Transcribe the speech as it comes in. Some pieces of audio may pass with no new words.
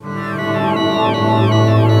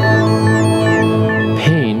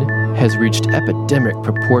epidemic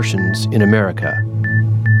proportions in America.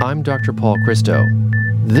 I'm Dr. Paul Christo.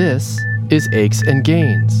 This is Aches and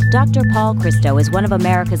Gains. Dr. Paul Christo is one of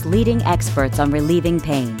America's leading experts on relieving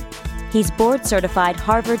pain. He's board-certified,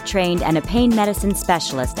 Harvard-trained, and a pain medicine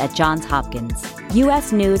specialist at Johns Hopkins.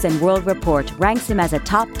 U.S. News & World Report ranks him as a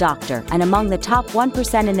top doctor and among the top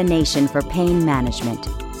 1% in the nation for pain management.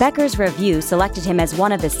 Becker's Review selected him as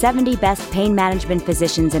one of the 70 best pain management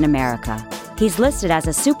physicians in America. He's listed as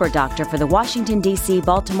a super doctor for the Washington, D.C.,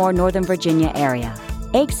 Baltimore, Northern Virginia area.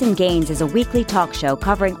 Aches and Gains is a weekly talk show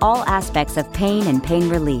covering all aspects of pain and pain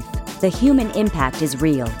relief. The human impact is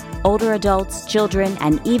real. Older adults, children,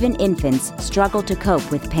 and even infants struggle to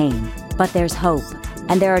cope with pain. But there's hope,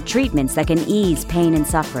 and there are treatments that can ease pain and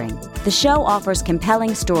suffering. The show offers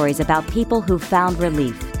compelling stories about people who've found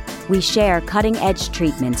relief. We share cutting-edge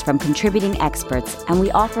treatments from contributing experts, and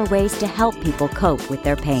we offer ways to help people cope with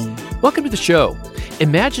their pain. Welcome to the show.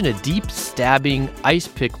 Imagine a deep, stabbing, ice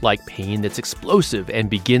pick-like pain that's explosive and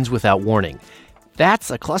begins without warning.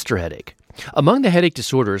 That's a cluster headache. Among the headache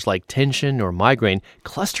disorders like tension or migraine,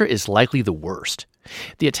 cluster is likely the worst.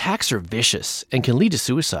 The attacks are vicious and can lead to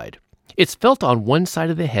suicide. It's felt on one side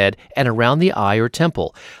of the head and around the eye or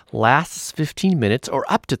temple, lasts 15 minutes or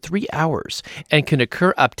up to 3 hours, and can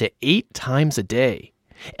occur up to 8 times a day.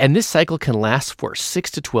 And this cycle can last for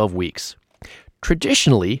 6 to 12 weeks.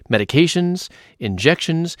 Traditionally, medications,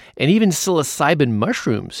 injections, and even psilocybin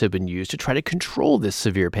mushrooms have been used to try to control this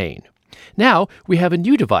severe pain. Now, we have a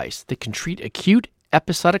new device that can treat acute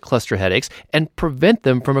episodic cluster headaches and prevent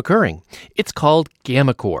them from occurring. It's called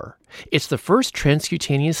gammaCore. It's the first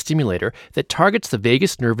transcutaneous stimulator that targets the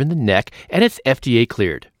vagus nerve in the neck, and it's FDA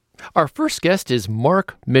cleared. Our first guest is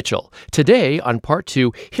Mark Mitchell. Today, on Part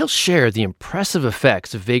 2, he'll share the impressive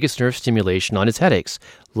effects of vagus nerve stimulation on his headaches,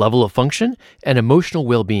 level of function, and emotional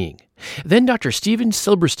well-being. Then Dr. Steven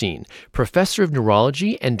Silberstein, professor of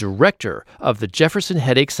neurology and director of the Jefferson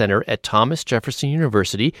Headache Center at Thomas Jefferson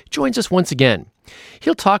University, joins us once again.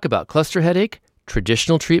 He'll talk about cluster headache,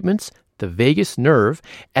 traditional treatments, the vagus nerve,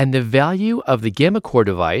 and the value of the gammaCore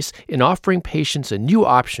device in offering patients a new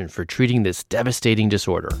option for treating this devastating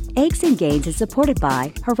disorder. Aches and Gains is supported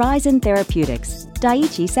by Horizon Therapeutics,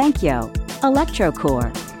 Daiichi Sankyo,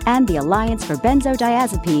 ElectroCore, and the Alliance for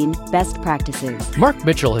Benzodiazepine Best Practices. Mark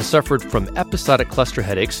Mitchell has suffered from episodic cluster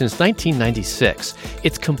headaches since 1996.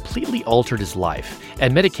 It's completely altered his life,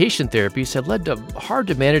 and medication therapies have led to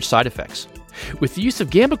hard-to-manage side effects. With the use of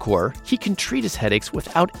gammaCore, he can treat his headaches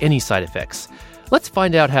without any side effects. Let's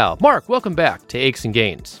find out how. Mark, welcome back to Aches and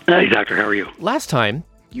Gains. Hey, doctor, how are you? Last time,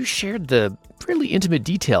 you shared the really intimate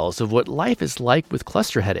details of what life is like with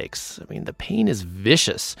cluster headaches. I mean, the pain is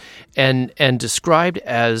vicious and described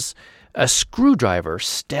as a screwdriver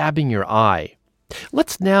stabbing your eye.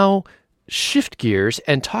 Let's now shift gears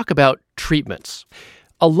and talk about treatments.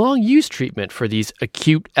 A long-use treatment for these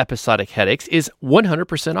acute episodic headaches is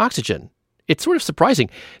 100% oxygen. It's sort of surprising.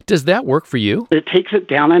 Does that work for you? It takes it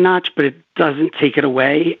down a notch, but it doesn't take it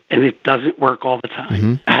away, and it doesn't work all the time.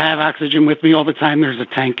 Mm-hmm. I have oxygen with me all the time. There's a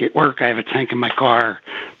tank at work. I have a tank in my car.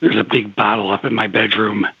 There's a big bottle up in my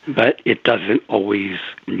bedroom, but it doesn't always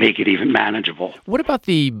make it even manageable. What about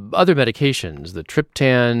the other medications, the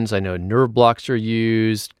triptans? I know nerve blocks are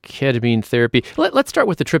used, ketamine therapy. Let's start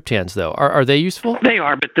with the triptans, though. Are they useful? They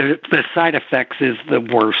are, but the side effects is the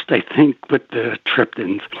worst, I think, with the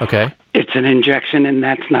triptans. Okay. It's an injection, and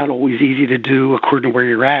that's not always easy to do according to where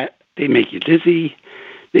you're at. They make you dizzy.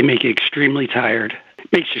 They make you extremely tired.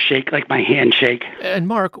 It makes you shake, like my hand shake. And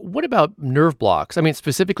Mark, what about nerve blocks? I mean,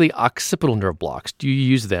 specifically occipital nerve blocks. Do you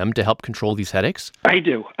use them to help control these headaches? I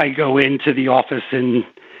do. I go into the office and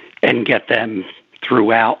get them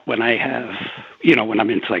throughout when I have, when I'm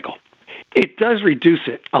in cycle. It does reduce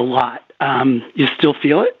it a lot. You still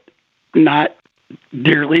feel it, not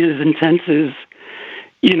nearly as intense as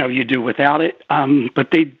you do without it,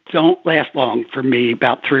 but they don't last long. For me,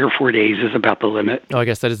 about 3 or 4 days is about the limit. Oh, I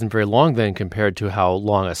guess that isn't very long then compared to how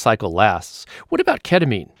long a cycle lasts. What about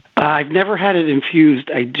ketamine? I've never had it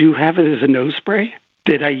infused. I do have it as a nose spray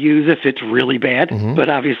that I use if it's really bad, but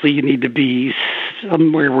obviously you need to be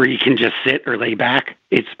somewhere where you can just sit or lay back.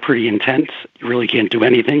 It's pretty intense. You really can't do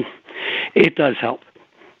anything. It does help.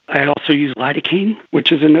 I also use lidocaine,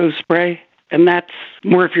 which is a nose spray. And that's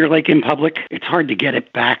more if you're like in public. It's hard to get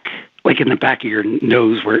it back, like in the back of your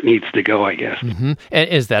nose where it needs to go, I guess. Mm-hmm. And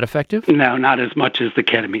is that effective? No, not as much as the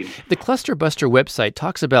ketamine. The Cluster Buster website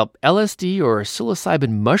talks about LSD or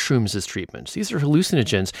psilocybin mushrooms as treatments. These are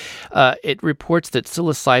hallucinogens. It reports that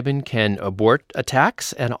psilocybin can abort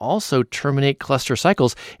attacks and also terminate cluster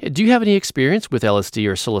cycles. Do you have any experience with LSD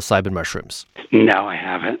or psilocybin mushrooms? No, I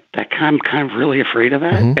haven't. I'm kind of really afraid of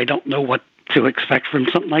that. I don't know what to expect from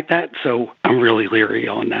something like that. So I'm really leery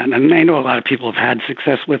on that. And I know a lot of people have had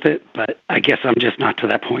success with it, but I guess I'm just not to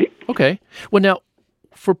that point. Okay. Well, now,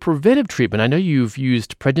 for preventive treatment, I know you've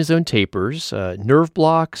used prednisone tapers, nerve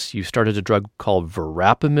blocks. You started a drug called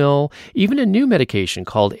verapamil, even a new medication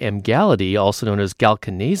called Emgality, also known as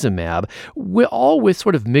galcanezumab, all with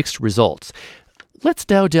sort of mixed results. Let's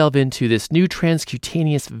now delve into this new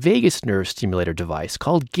transcutaneous vagus nerve stimulator device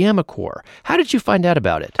called gammaCore. How did you find out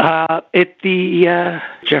about it? At the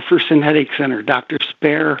Jefferson Headache Center, Dr.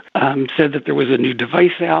 Spare said that there was a new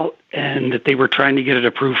device out and that they were trying to get it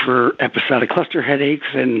approved for episodic cluster headaches,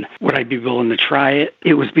 and would I be willing to try it?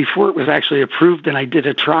 It was before it was actually approved, and I did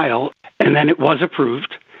a trial, and then it was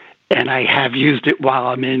approved, and I have used it while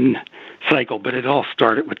I'm in cycle, but it all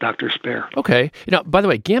started with Dr. Spare. Okay. By the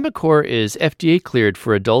way, gammaCore is FDA cleared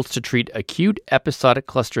for adults to treat acute episodic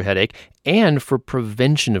cluster headache and for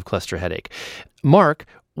prevention of cluster headache. Mark,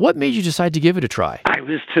 what made you decide to give it a try? I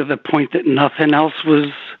was to the point that nothing else was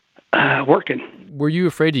working. Were you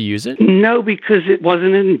afraid to use it? No, because it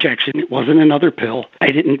wasn't an injection. It wasn't another pill.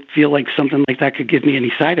 I didn't feel like something like that could give me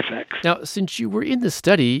any side effects. Now, since you were in the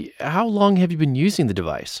study, how long have you been using the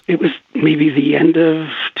device? It was maybe the end of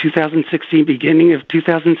 2016, beginning of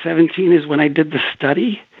 2017 is when I did the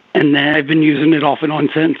study. And then I've been using it off and on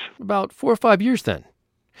since. About 4 or 5 years then.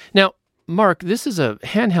 Now, Mark, this is a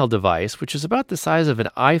handheld device, which is about the size of an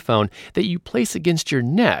iPhone that you place against your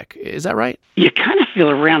neck. Is that right? You kind of feel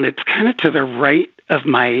around. It's kind of to the right of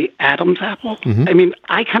my Adam's apple. Mm-hmm. I mean,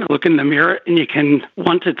 I kind of look in the mirror and you can,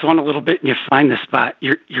 once it's on a little bit and you find the spot,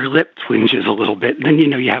 your lip twinges a little bit. Then you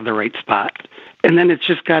know you have the right spot. And then it's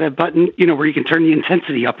just got a button, where you can turn the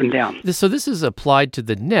intensity up and down. So this is applied to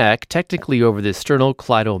the neck, technically over the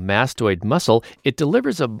sternocleidomastoid muscle. It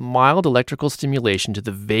delivers a mild electrical stimulation to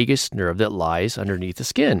the vagus nerve that lies underneath the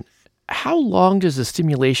skin. How long does the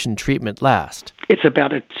stimulation treatment last? It's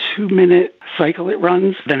about a 2-minute cycle it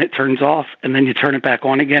runs, then it turns off, and then you turn it back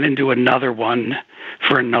on again and do another one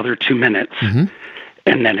for another 2 minutes. Mm-hmm.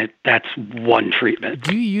 And then that's one treatment.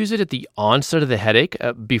 Do you use it at the onset of the headache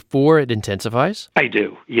before it intensifies? I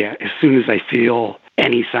do, yeah, as soon as I feel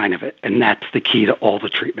any sign of it. And that's the key to all the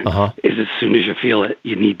treatment, is as soon as you feel it,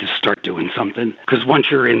 you need to start doing something. Because once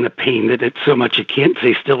you're in the pain that it's so much, you can't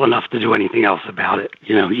stay still enough to do anything else about it.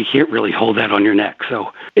 You can't really hold that on your neck.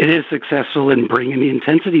 So it is successful in bringing the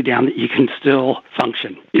intensity down that you can still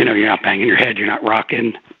function. You're not banging your head, you're not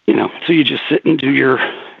rocking, so you just sit and do your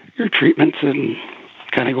treatments and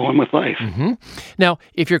kind of go on with life. Mm-hmm. Now,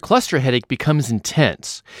 if your cluster headache becomes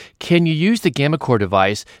intense, can you use the gammaCore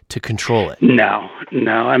device to control it? No.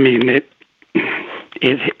 I mean, it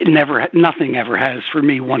never, nothing ever has for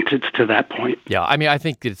me once it's to that point. Yeah, I mean, I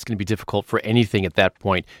think that it's going to be difficult for anything at that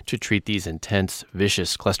point to treat these intense,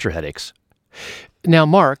 vicious cluster headaches. Now,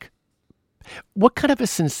 Mark, what kind of a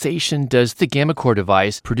sensation does the gammaCore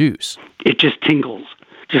device produce? It just tingles.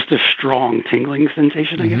 Just a strong tingling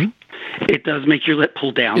sensation, I guess. It does make your lip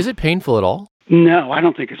pull down. Is it painful at all? No, I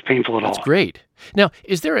don't think it's painful at all. That's great. Now,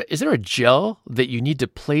 is there a gel that you need to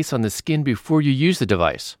place on the skin before you use the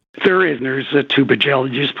device? There is. There's a tube of gel.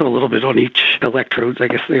 You just put a little bit on each electrodes, I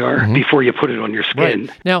guess they are, before you put it on your skin.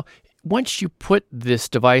 Right. Now, once you put this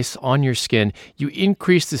device on your skin, you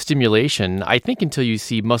increase the stimulation, I think, until you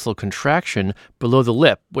see muscle contraction below the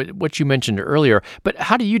lip, what you mentioned earlier. But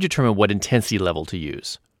how do you determine what intensity level to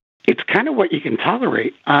use? It's kind of what you can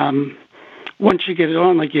tolerate. Once you get it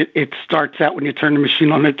on, it starts out when you turn the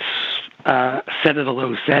machine on, it's set at a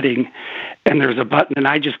low setting, and there's a button, and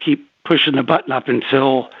I just keep pushing the button up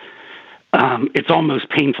until it's almost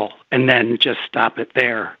painful, and then just stop it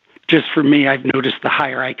there. Just for me, I've noticed the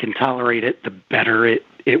higher I can tolerate it, the better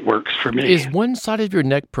it works for me. Is one side of your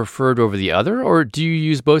neck preferred over the other, or do you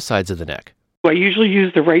use both sides of the neck? I usually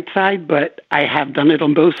use the right side, but I have done it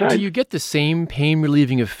on both sides. Do you get the same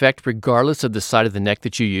pain-relieving effect regardless of the side of the neck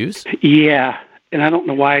that you use? Yeah, and I don't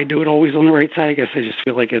know why I do it always on the right side. I guess I just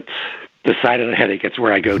feel like it's the side of the headache. It's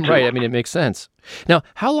where I go to. Right, I mean, it makes sense. Now,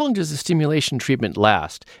 how long does the stimulation treatment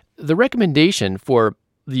last? The recommendation for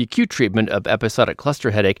the acute treatment of episodic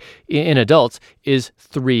cluster headache in adults is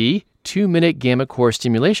 3 2-minute gammaCore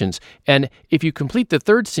stimulations. And if you complete the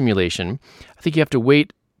third stimulation, I think you have to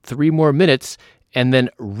wait 3 more minutes and then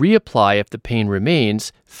reapply if the pain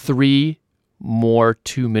remains 3 more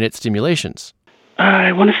 2-minute stimulations.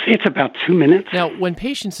 I want to say it's about 2 minutes. Now, when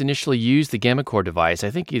patients initially use the gammaCore device, I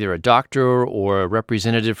think either a doctor or a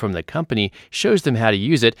representative from the company shows them how to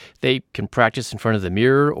use it. They can practice in front of the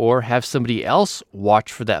mirror or have somebody else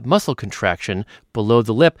watch for that muscle contraction below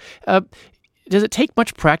the lip. Does it take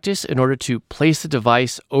much practice in order to place the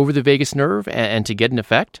device over the vagus nerve and to get an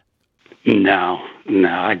effect? No,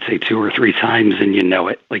 I'd say 2 or 3 times and you know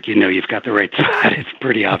it. Like, you know you've got the right spot. It's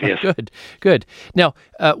pretty obvious. Good. Now,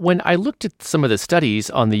 when I looked at some of the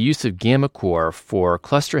studies on the use of gammaCore for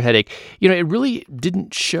cluster headache, it really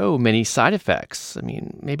didn't show many side effects. I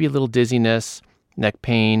mean, maybe a little dizziness, neck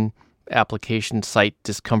pain, application site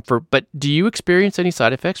discomfort. But do you experience any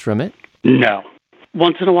side effects from it? No.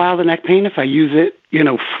 Once in a while, the neck pain, if I use it,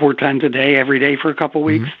 4 times a day, every day for a couple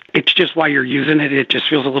weeks, it's just while you're using it, it just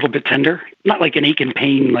feels a little bit tender. Not like an ache and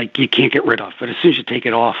pain like you can't get rid of, but as soon as you take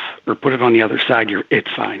it off or put it on the other side, it's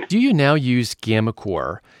fine. Do you now use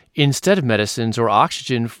gammaCore instead of medicines or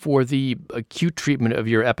oxygen for the acute treatment of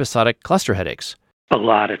your episodic cluster headaches? A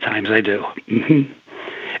lot of times I do. Mm-hmm.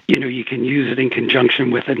 You can use it in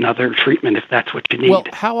conjunction with another treatment if that's what you need. Well,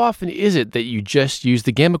 how often is it that you just use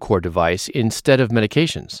the gammaCore device instead of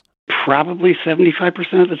medications? Probably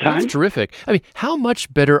 75% of the time. That's terrific. I mean, how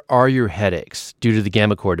much better are your headaches due to the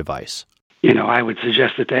gammaCore device? I would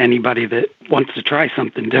suggest it to anybody that wants to try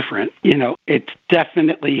something different. It's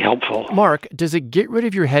definitely helpful. Mark, does it get rid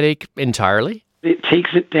of your headache entirely? It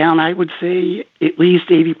takes it down, I would say, at least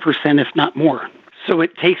 80%, if not more. So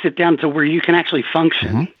it takes it down to where you can actually function.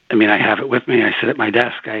 Mm-hmm. I mean, I have it with me. I sit at my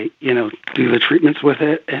desk. I, do the treatments with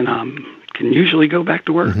it and can usually go back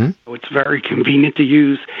to work. Mm-hmm. So it's very convenient to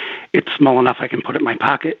use. It's small enough I can put it in my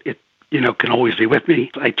pocket. It, can always be with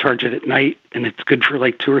me. I charge it at night, and it's good for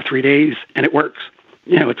like 2 or 3 days, and it works.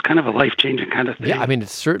 It's kind of a life-changing kind of thing. Yeah, I mean, it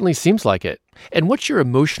certainly seems like it. And what's your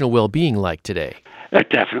emotional well-being like today?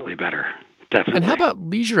 Definitely better. Definitely. And how about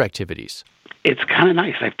leisure activities? It's kind of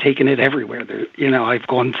nice. I've taken it everywhere. I've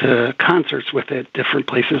gone to concerts with it, different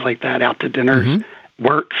places like that, out to dinners,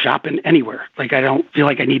 work, shopping, anywhere. Like, I don't feel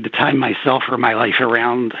like I need to time myself or my life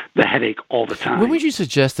around the headache all the time. When would you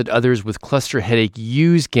suggest that others with cluster headache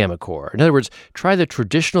use gammaCore? In other words, try the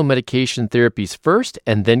traditional medication therapies first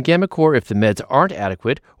and then gammaCore if the meds aren't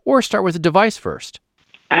adequate, or start with the device first?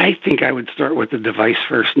 I think I would start with the device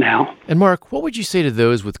first now. And Mark, what would you say to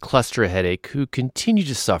those with cluster headache who continue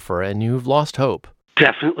to suffer and who've lost hope?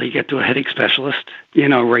 Definitely get to a headache specialist.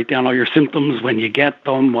 Write down all your symptoms when you get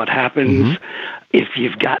them, what happens. Mm-hmm. If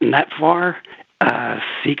you've gotten that far,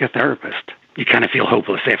 seek a therapist. You kind of feel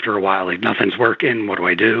hopeless after a while. Like, nothing's working. What do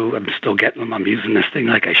I do? I'm still getting them. I'm using this thing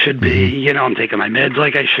like I should be. I'm taking my meds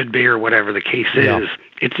like I should be, or whatever the case is. Yeah.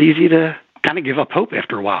 It's easy to kind of give up hope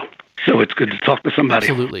after a while. So it's good to talk to somebody.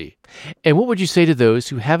 Absolutely. And what would you say to those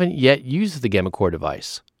who haven't yet used the gammaCore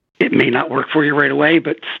device? It may not work for you right away,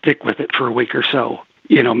 but stick with it for a week or so.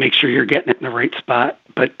 Make sure you're getting it in the right spot,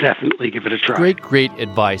 but definitely give it a try. Great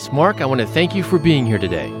advice. Mark, I want to thank you for being here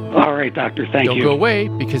today. All right, doctor. Thank you. Don't go away,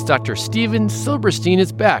 because Dr. Steven Silberstein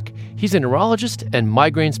is back. He's a neurologist and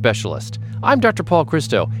migraine specialist. I'm Dr. Paul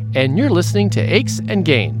Christo, and you're listening to Aches and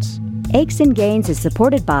Gains. Aches and Gains is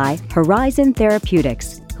supported by Horizon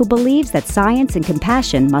Therapeutics, who believes that science and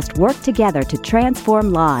compassion must work together to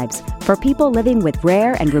transform lives for people living with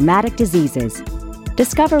rare and rheumatic diseases.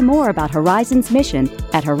 Discover more about Horizon's mission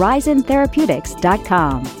at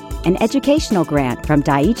horizontherapeutics.com. An educational grant from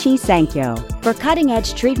Daiichi Sankyo. For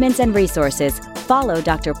cutting-edge treatments and resources, follow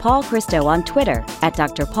Dr. Paul Christo on Twitter at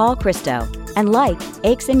Dr. Paul Christo and like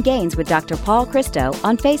Aches and Gains with Dr. Paul Christo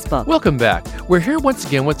on Facebook. Welcome back. We're here once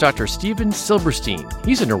again with Dr. Steven Silberstein.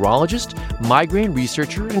 He's a neurologist, migraine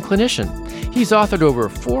researcher, and clinician. He's authored over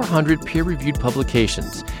 400 peer-reviewed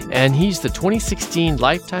publications, and he's the 2016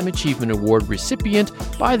 Lifetime Achievement Award recipient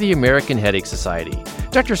by the American Headache Society.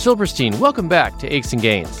 Dr. Silberstein, welcome back to Aches and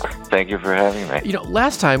Gains. Thank you for having me.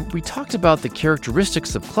 Last time we talked about the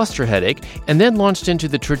characteristics of cluster headache and then launched into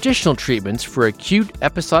the traditional treatments for acute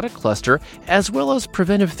episodic cluster as well as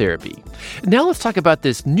preventive therapy. Now let's talk about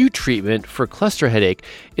this new treatment for cluster headache.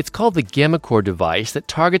 It's called the gammaCore device that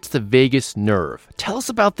targets the vagus nerve. Tell us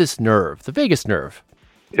about this nerve, the vagus nerve.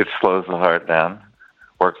 It slows the heart down,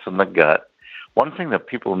 works in the gut. One thing that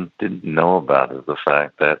people didn't know about is the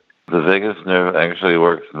fact that the vagus nerve actually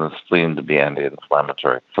works in the spleen to be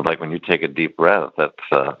anti-inflammatory. So like when you take a deep breath, that's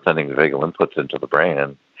sending vagal inputs into the brain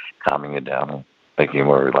and calming you down and making you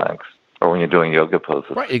more relaxed. Or when you're doing yoga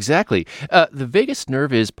poses. Right, exactly. The vagus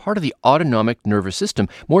nerve is part of the autonomic nervous system.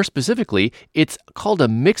 More specifically, it's called a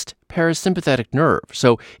mixed parasympathetic nerve.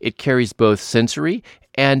 So it carries both sensory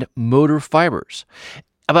and motor fibers.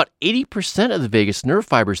 About 80% of the vagus nerve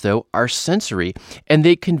fibers, though, are sensory, and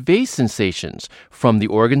they convey sensations from the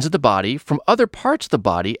organs of the body, from other parts of the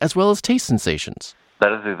body, as well as taste sensations.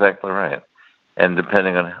 That is exactly right. And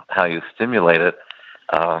depending on how you stimulate it,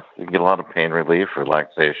 you get a lot of pain relief,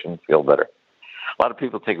 relaxation, feel better. A lot of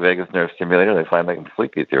people take vagus nerve stimulator. They find they can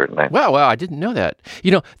sleep easier at night. Wow, I didn't know that.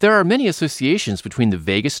 There are many associations between the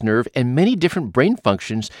vagus nerve and many different brain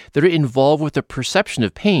functions that are involved with the perception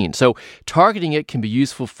of pain. So targeting it can be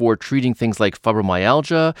useful for treating things like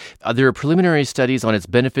fibromyalgia. There are preliminary studies on its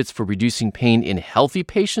benefits for reducing pain in healthy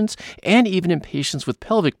patients and even in patients with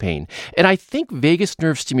pelvic pain. And I think vagus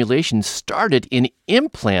nerve stimulation started in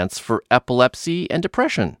implants for epilepsy and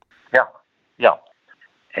depression. Yeah.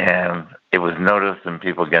 And it was noticed in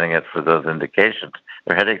people getting it for those indications.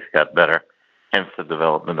 Their headaches got better, hence the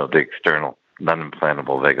development of the external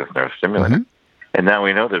non-implantable vagus nerve stimulator. Mm-hmm. And now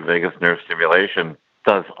we know that vagus nerve stimulation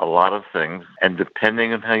does a lot of things, and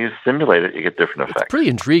depending on how you stimulate it, you get different effects. It's pretty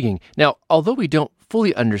intriguing. Now, although we don't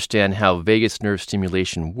fully understand how vagus nerve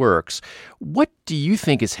stimulation works, what do you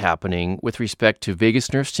think is happening with respect to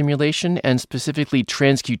vagus nerve stimulation and specifically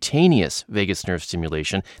transcutaneous vagus nerve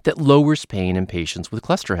stimulation that lowers pain in patients with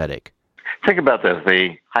cluster headache? Think about this.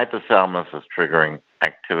 The hypothalamus is triggering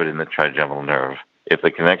activity in the trigeminal nerve. If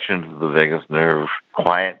the connections to the vagus nerve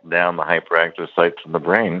quiet down the hyperactive sites in the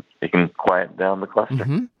brain, it can quiet down the cluster.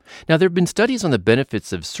 Mm-hmm. Now, there have been studies on the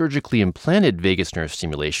benefits of surgically implanted vagus nerve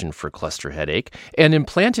stimulation for cluster headache, and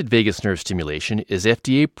implanted vagus nerve stimulation is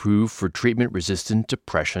FDA approved for treatment-resistant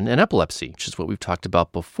depression and epilepsy, which is what we've talked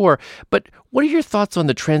about before. But what are your thoughts on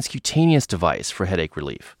the transcutaneous device for headache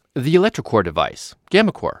relief? The electrocore device,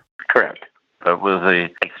 gammaCore. Correct. But with the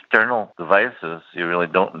external devices, you really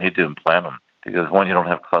don't need to implant them. Because one, you don't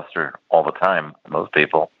have cluster all the time, most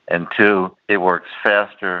people. And two, it works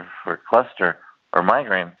faster for cluster or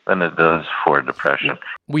migraine than it does for depression.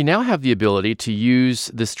 We now have the ability to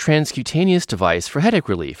use this transcutaneous device for headache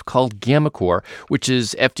relief called gammaCore, which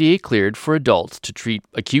is FDA cleared for adults to treat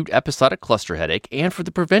acute episodic cluster headache and for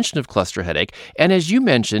the prevention of cluster headache. And as you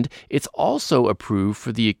mentioned, it's also approved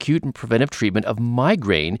for the acute and preventive treatment of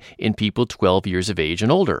migraine in people 12 years of age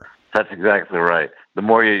and older. That's exactly right. The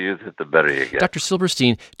more you use it, the better you get. Dr.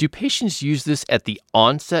 Silberstein, do patients use this at the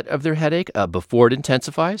onset of their headache before it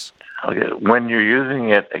intensifies? Okay. When you're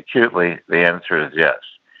using it acutely, the answer is yes.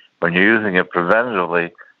 When you're using it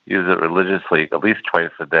preventatively, use it religiously at least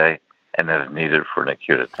twice a day and as needed for an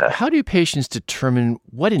acute attack. How do patients determine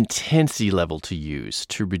what intensity level to use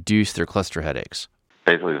to reduce their cluster headaches?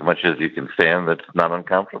 Basically, as much as you can stand that's not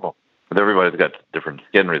uncomfortable. But everybody's got different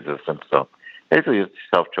skin resistance, so basically it's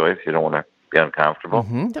self-choice. You don't want to be uncomfortable.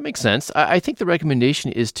 Mm-hmm. That makes sense. I think the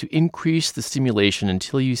recommendation is to increase the stimulation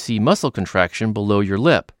until you see muscle contraction below your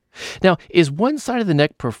lip. Now, is one side of the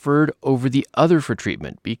neck preferred over the other for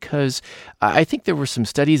treatment? Because I think there were some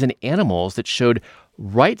studies in animals that showed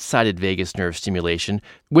right-sided vagus nerve stimulation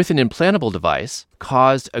with an implantable device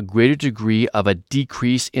caused a greater degree of a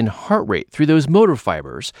decrease in heart rate through those motor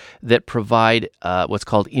fibers that provide what's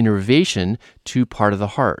called innervation to part of the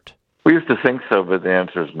heart. We used to think so, but the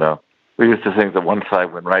answer is no. We used to think that one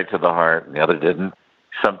side went right to the heart and the other didn't.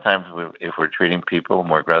 Sometimes if we're treating people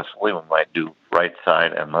more aggressively, we might do right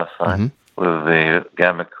side and left side. Mm-hmm. With the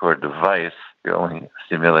gammaCore device, you're only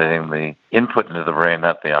stimulating the input into the brain,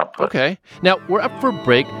 not the output. Okay. Now, we're up for a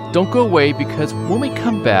break. Don't go away, because when we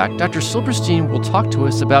come back, Dr. Silberstein will talk to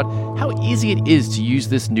us about how easy it is to use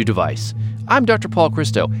this new device. I'm Dr. Paul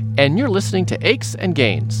Christo, and you're listening to Aches and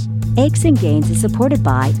Gains. Aches and Gains is supported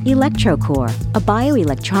by electroCore, a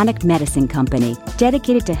bioelectronic medicine company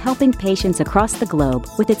dedicated to helping patients across the globe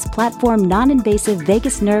with its platform non-invasive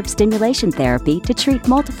vagus nerve stimulation therapy to treat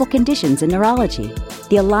multiple conditions in neurology.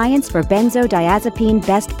 The Alliance for Benzodiazepine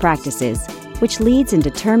Best Practices, which leads in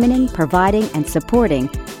determining, providing, and supporting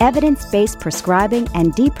evidence-based prescribing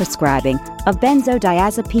and deprescribing of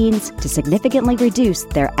benzodiazepines to significantly reduce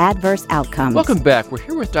their adverse outcomes. Welcome back. We're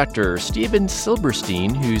here with Dr. Steven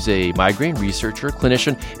Silberstein, who's a migraine researcher,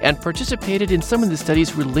 clinician, and participated in some of the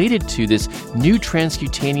studies related to this new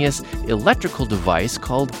transcutaneous electrical device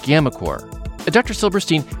called gammaCore. Dr.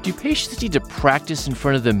 Silberstein, do patients need to practice in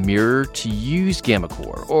front of the mirror to use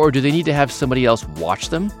gammaCore, or do they need to have somebody else watch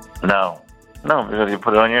them? No, because you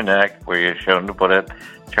put it on your neck where you're shown to put it,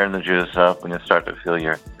 turn the juice up, when you start to feel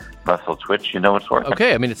your muscle twitch, you know it's working.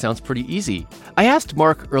 Okay, it sounds pretty easy. I asked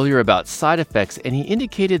Mark earlier about side effects, and he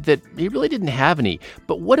indicated that he really didn't have any.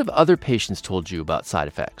 But what have other patients told you about side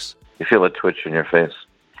effects? You feel a twitch in your face.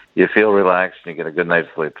 You feel relaxed, and you get a good night's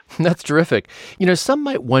sleep. That's terrific. Some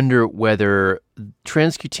might wonder whether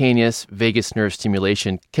transcutaneous vagus nerve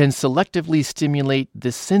stimulation can selectively stimulate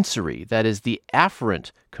the sensory, that is, the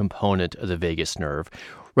afferent component of the vagus nerve,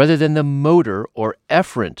 rather than the motor or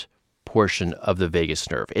efferent portion of the vagus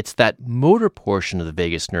nerve. It's that motor portion of the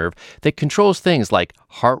vagus nerve that controls things like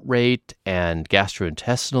heart rate and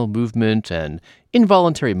gastrointestinal movement and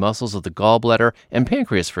involuntary muscles of the gallbladder and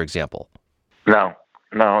pancreas, for example.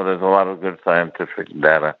 No, there's a lot of good scientific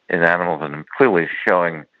data in animals and clearly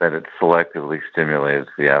showing that it selectively stimulates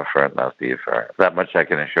the afferent, not the efferent. That much I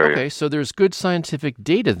can assure you. Okay, so there's good scientific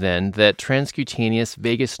data then that transcutaneous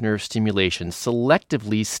vagus nerve stimulation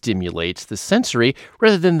selectively stimulates the sensory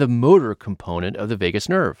rather than the motor component of the vagus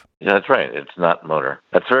nerve. Yeah, that's right. It's not motor.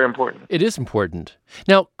 That's very important. It is important.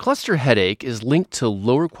 Now, cluster headache is linked to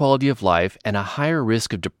lower quality of life and a higher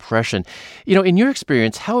risk of depression. In your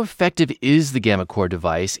experience, how effective is the gammaCore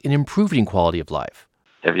device in improving quality of life?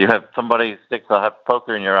 If you have somebody sticks a hot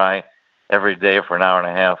poker in your eye every day for an hour and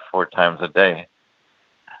a half, 4 times a day,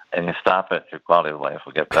 and you stop it, your quality of life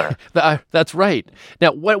will get better. That's right.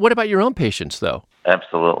 Now, what about your own patients, though?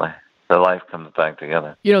 Absolutely. Their life comes back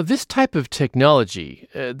together. This type of technology,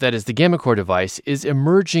 that is the gammaCore device, is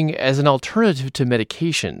emerging as an alternative to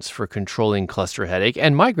medications for controlling cluster headache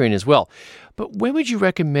and migraine as well. But when would you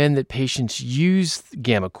recommend that patients use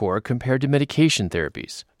gammaCore compared to medication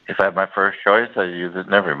therapies? If I had my first choice, I'd use it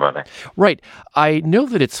in everybody. Right. I know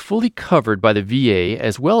that it's fully covered by the VA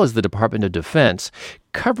as well as the Department of Defense.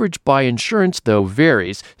 Coverage by insurance, though,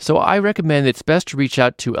 varies, so I recommend it's best to reach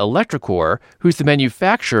out to electroCore, who's the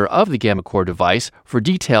manufacturer of the gammaCore device, for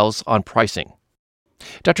details on pricing.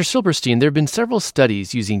 Dr. Silberstein, there have been several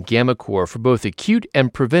studies using gammaCore for both acute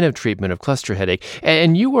and preventive treatment of cluster headache,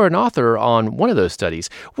 and you were an author on one of those studies.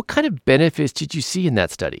 What kind of benefits did you see in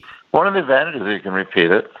that study? One of the advantages is you can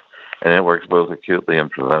repeat it, and it works both acutely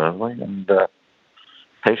and preventively, and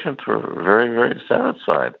patients were very, very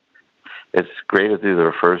satisfied. It's great as either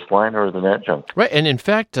a first line or as an adjunct. Right, and in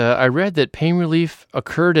fact, I read that pain relief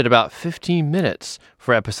occurred at about 15 minutes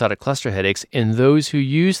for episodic cluster headaches in those who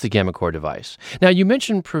use the gammaCore device. Now, you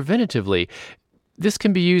mentioned preventatively. This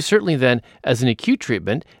can be used certainly then as an acute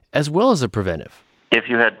treatment as well as a preventive. If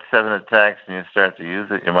you had 7 attacks and you start to use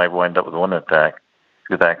it, you might wind up with 1 attack.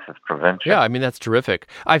 With access prevention. Yeah, that's terrific.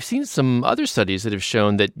 I've seen some other studies that have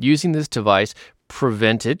shown that using this device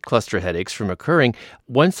prevented cluster headaches from occurring.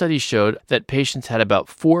 One study showed that patients had about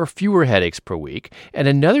 4 fewer headaches per week, and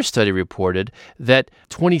another study reported that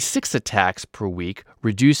 26 attacks per week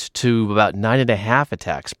reduced to about 9.5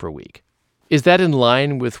 attacks per week. Is that in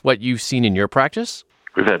line with what you've seen in your practice?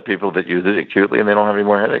 We've had people that use it acutely and they don't have any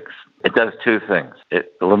more headaches. It does 2 things.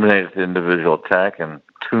 It eliminates the individual attack and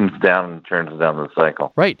tunes down and turns down the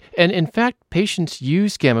cycle. Right. And in fact, patients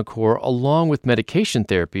use gammaCore along with medication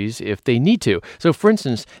therapies if they need to. So for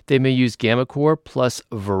instance, they may use gammaCore plus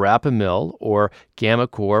verapamil or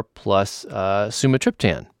gammaCore plus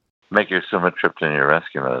sumatriptan. Make your sumatriptan your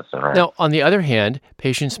rescue medicine, right? Now, on the other hand,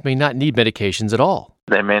 patients may not need medications at all.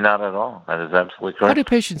 They may not at all. That is absolutely correct. How do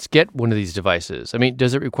patients get one of these devices?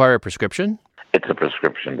 Does it require a prescription? It's a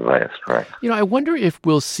prescription device, correct. I wonder if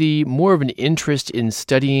we'll see more of an interest in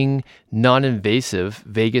studying non-invasive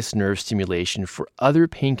vagus nerve stimulation for other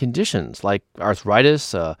pain conditions like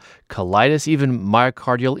arthritis, colitis, even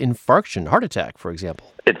myocardial infarction, heart attack, for example.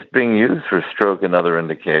 It's being used for stroke and other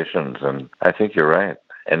indications, and I think you're right.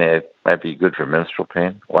 And it might be good for menstrual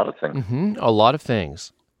pain, a lot of things. A lot of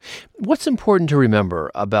things. What's important to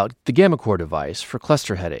remember about the gammaCore device for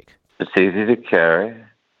cluster headache? It's easy to carry.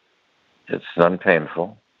 It's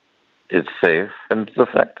non-painful, it's safe, and it's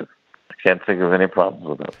effective. I can't think of any problems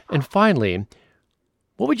with it. And finally,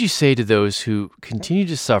 what would you say to those who continue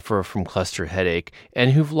to suffer from cluster headache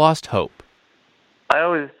and who've lost hope? I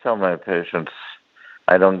always tell my patients,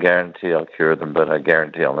 I don't guarantee I'll cure them, but I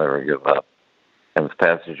guarantee I'll never give up. And with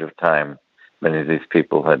passage of time, many of these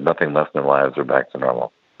people had nothing left in their lives or back to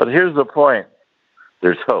normal. But here's the point.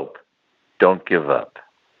 There's hope. Don't give up.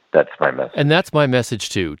 That's my message. And that's my message,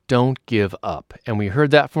 too. Don't give up. And we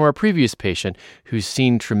heard that from our previous patient who's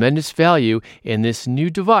seen tremendous value in this new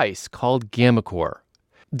device called gammaCore.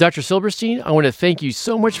 Dr. Silberstein, I want to thank you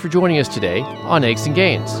so much for joining us today on Aches and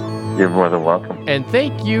Gains. You're more than welcome. And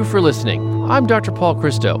thank you for listening. I'm Dr. Paul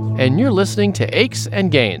Christo, and you're listening to Aches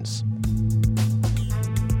and Gains.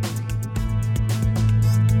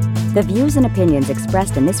 The views and opinions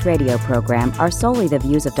expressed in this radio program are solely the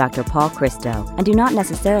views of Dr. Paul Christo and do not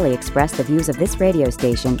necessarily express the views of this radio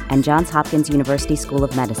station and Johns Hopkins University School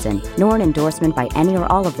of Medicine, nor an endorsement by any or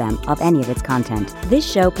all of them of any of its content. This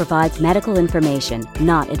show provides medical information,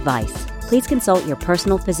 not advice. Please consult your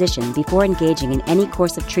personal physician before engaging in any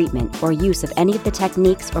course of treatment or use of any of the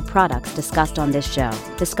techniques or products discussed on this show.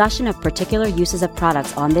 Discussion of particular uses of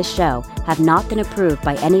products on this show have not been approved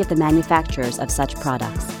by any of the manufacturers of such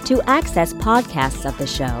products. To access podcasts of the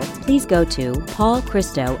show, please go to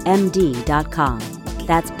paulchristomd.com.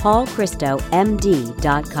 That's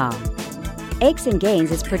paulchristomd.com. Aches and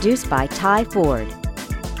Gains is produced by Ty Ford.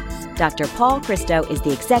 Dr. Paul Christo is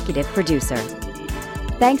the executive producer.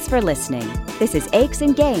 Thanks for listening. This is Aches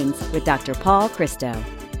and Gains with Dr. Paul Christo.